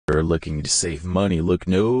are looking to save money, look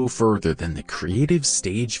no further than the Creative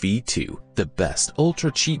Stage V2, the best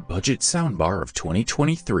ultra-cheap budget soundbar of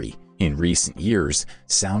 2023. In recent years,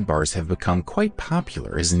 soundbars have become quite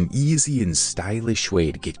popular as an easy and stylish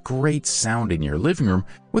way to get great sound in your living room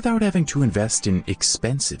without having to invest in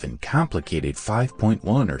expensive and complicated 5.1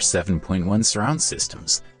 or 7.1 surround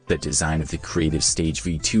systems. The design of the Creative Stage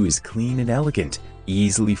V2 is clean and elegant,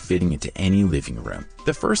 easily fitting into any living room.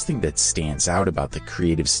 The first thing that stands out about the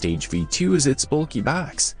Creative Stage V2 is its bulky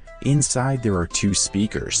box. Inside there are two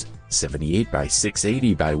speakers, 78 by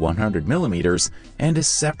 680 by 100 millimeters, and a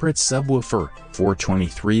separate subwoofer,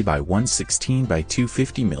 423 by 116 by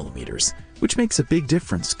 250 millimeters, which makes a big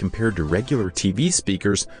difference compared to regular TV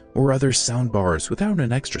speakers or other soundbars without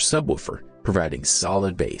an extra subwoofer, providing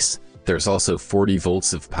solid bass. There's also 40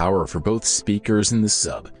 volts of power for both speakers and the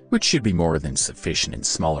sub, which should be more than sufficient in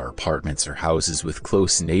smaller apartments or houses with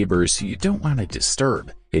close neighbors who you don't want to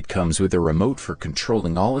disturb. It comes with a remote for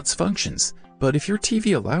controlling all its functions, but if your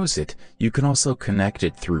TV allows it, you can also connect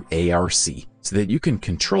it through ARC so that you can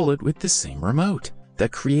control it with the same remote. The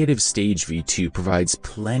Creative Stage V2 provides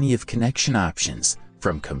plenty of connection options,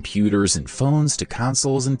 from computers and phones to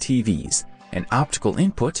consoles and TVs, an optical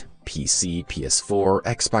input, PC, PS4,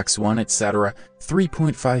 Xbox One, etc.,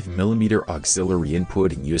 3.5mm auxiliary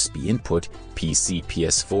input and USB input, PC,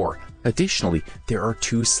 PS4. Additionally, there are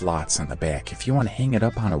two slots on the back if you want to hang it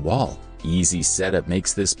up on a wall. Easy setup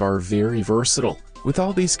makes this bar very versatile. With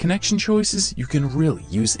all these connection choices, you can really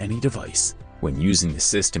use any device. When using the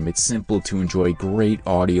system, it's simple to enjoy great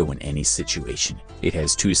audio in any situation. It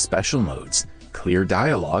has two special modes. Clear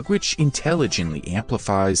dialogue, which intelligently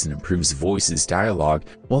amplifies and improves voices dialogue,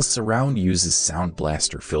 while surround uses sound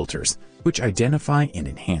blaster filters, which identify and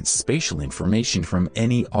enhance spatial information from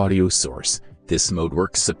any audio source. This mode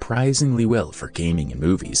works surprisingly well for gaming and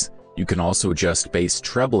movies. You can also adjust bass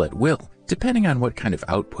treble at will, depending on what kind of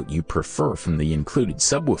output you prefer from the included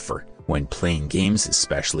subwoofer. When playing games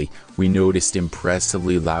especially, we noticed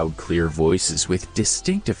impressively loud, clear voices with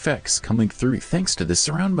distinct effects coming through thanks to the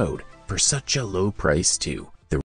surround mode, for such a low price too.